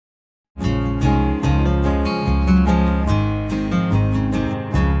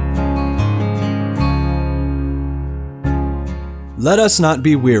Let us not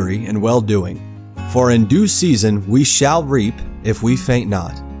be weary in well-doing, for in due season we shall reap if we faint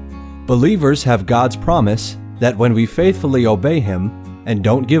not. Believers have God's promise that when we faithfully obey Him and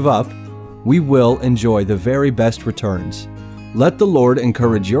don't give up, we will enjoy the very best returns. Let the Lord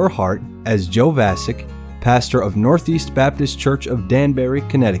encourage your heart as Joe Vasick, pastor of Northeast Baptist Church of Danbury,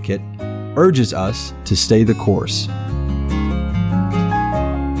 Connecticut, urges us to stay the course.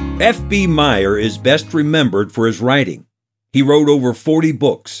 F.B. Meyer is best remembered for his writing. He wrote over 40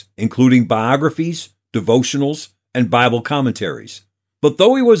 books, including biographies, devotionals, and Bible commentaries. But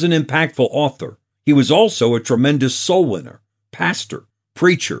though he was an impactful author, he was also a tremendous soul winner, pastor,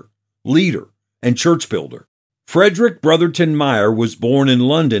 preacher, leader, and church builder. Frederick Brotherton Meyer was born in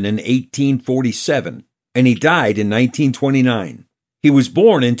London in 1847, and he died in 1929. He was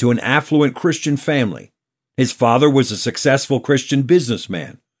born into an affluent Christian family. His father was a successful Christian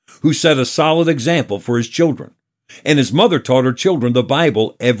businessman who set a solid example for his children, and his mother taught her children the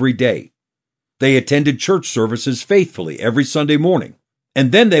Bible every day. They attended church services faithfully every Sunday morning,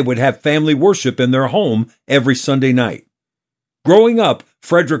 and then they would have family worship in their home every Sunday night. Growing up,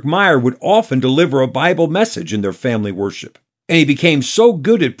 Frederick Meyer would often deliver a Bible message in their family worship, and he became so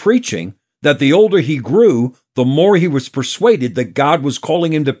good at preaching that the older he grew, the more he was persuaded that God was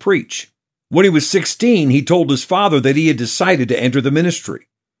calling him to preach. When he was 16, he told his father that he had decided to enter the ministry.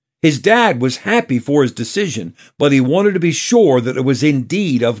 His dad was happy for his decision, but he wanted to be sure that it was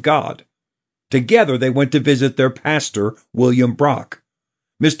indeed of God. Together, they went to visit their pastor, William Brock.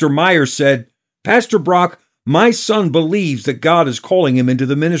 Mr. Meyer said, "Pastor Brock, my son believes that God is calling him into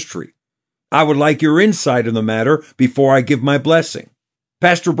the ministry. I would like your insight on the matter before I give my blessing."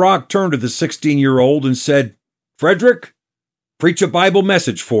 Pastor Brock turned to the 16-year-old and said, "Frederick, preach a Bible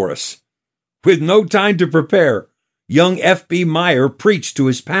message for us." With no time to prepare, young F.B. Meyer preached to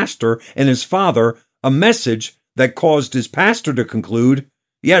his pastor and his father a message that caused his pastor to conclude,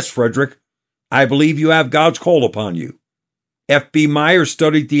 "Yes, Frederick, I believe you have God's call upon you." F.B. Meyer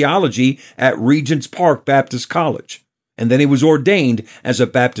studied theology at Regents Park Baptist College, and then he was ordained as a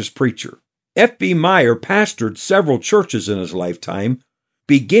Baptist preacher. F.B. Meyer pastored several churches in his lifetime,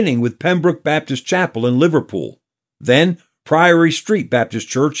 beginning with Pembroke Baptist Chapel in Liverpool, then Priory Street Baptist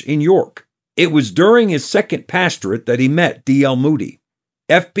Church in York. It was during his second pastorate that he met D.L. Moody.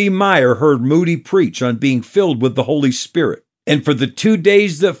 F.B. Meyer heard Moody preach on being filled with the Holy Spirit, and for the 2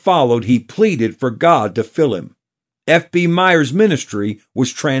 days that followed, he pleaded for God to fill him. F.B. Meyer's ministry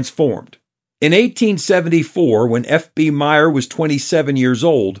was transformed. In 1874, when F.B. Meyer was 27 years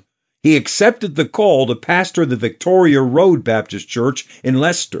old, he accepted the call to pastor the Victoria Road Baptist Church in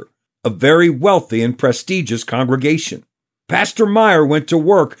Leicester, a very wealthy and prestigious congregation. Pastor Meyer went to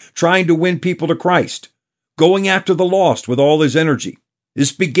work trying to win people to Christ, going after the lost with all his energy.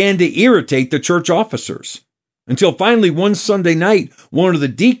 This began to irritate the church officers, until finally one Sunday night, one of the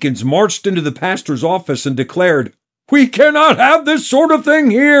deacons marched into the pastor's office and declared, "We cannot have this sort of thing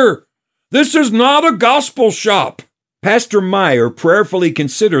here. This is not a gospel shop." Pastor Meyer prayerfully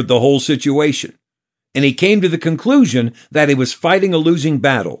considered the whole situation, and he came to the conclusion that he was fighting a losing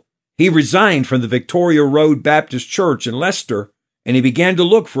battle. He resigned from the Victoria Road Baptist Church in Leicester, and he began to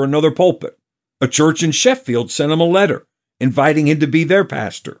look for another pulpit. A church in Sheffield sent him a letter, inviting him to be their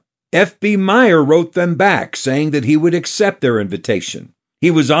pastor. F.B. Meyer wrote them back, saying that he would accept their invitation.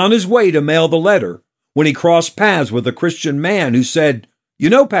 He was on his way to mail the letter when he crossed paths with a Christian man who said, "You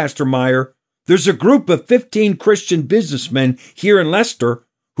know, Pastor Meyer, there's a group of 15 Christian businessmen here in Leicester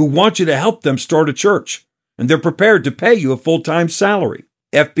who want you to help them start a church, and they're prepared to pay you a full-time salary."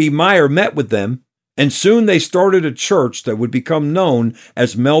 F.B. Meyer met with them, and soon they started a church that would become known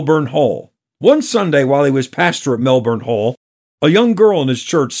as Melbourne Hall. One Sunday while he was pastor at Melbourne Hall, a young girl in his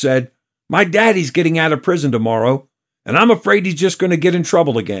church said, "My daddy's getting out of prison tomorrow, and I'm afraid he's just going to get in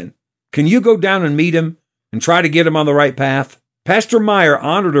trouble again. Can you go down and meet him and try to get him on the right path?" Pastor Meyer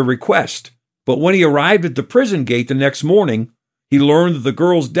honored her request, but when he arrived at the prison gate the next morning, he learned that the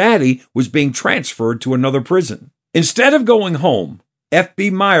girl's daddy was being transferred to another prison. Instead of going home, F.B.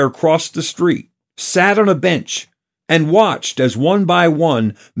 Meyer crossed the street, sat on a bench, and watched as one by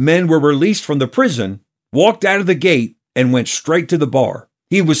one men were released from the prison, walked out of the gate, and went straight to the bar.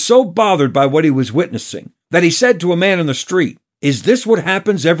 He was so bothered by what he was witnessing that he said to a man in the street, "Is this what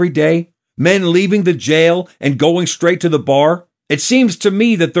happens every day? Men leaving the jail and going straight to the bar? It seems to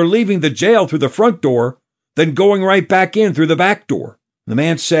me that they're leaving the jail through the front door, then going right back in through the back door." The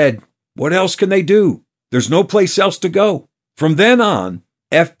man said, "What else can they do? There's no place else to go." From then on,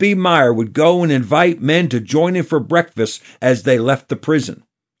 F.B. Meyer would go and invite men to join him for breakfast as they left the prison.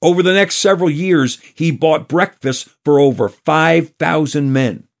 Over the next several years, he bought breakfast for over 5,000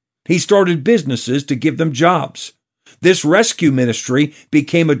 men. He started businesses to give them jobs. This rescue ministry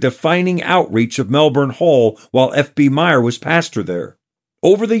became a defining outreach of Melbourne Hall while F.B. Meyer was pastor there.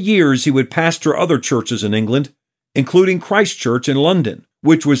 Over the years, he would pastor other churches in England, including Christ Church in London,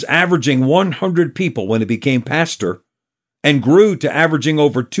 which was averaging 100 people when he became pastor, and grew to averaging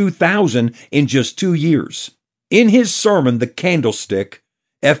over 2,000 in just 2 years. In his sermon, The Candlestick,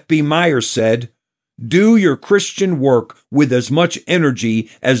 F.B. Meyer said, "Do your Christian work with as much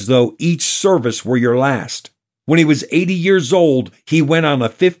energy as though each service were your last." When he was 80 years old, he went on a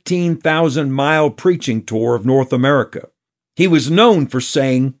 15,000-mile preaching tour of North America. He was known for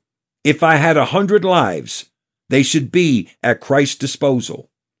saying, "If I had 100 lives, they should be at Christ's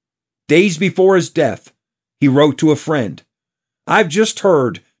disposal." Days before his death, he wrote to a friend, "I've just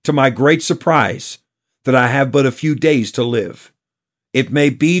heard, to my great surprise, that I have but a few days to live. It may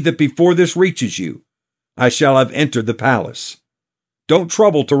be that before this reaches you, I shall have entered the palace. Don't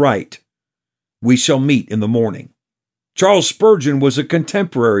trouble to write. We shall meet in the morning." Charles Spurgeon was a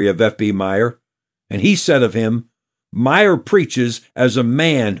contemporary of F.B. Meyer, and he said of him, "Meyer preaches as a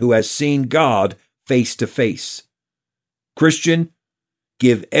man who has seen God face to face." Christian,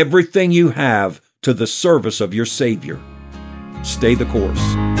 give everything you have to the service of your Savior. Stay the course.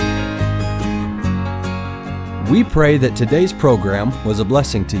 We pray that today's program was a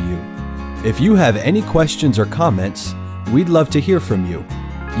blessing to you. If you have any questions or comments, we'd love to hear from you.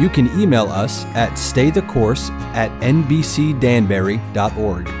 You can email us at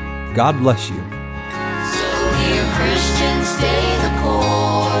staythecourse@nbcdanbury.org. God bless you.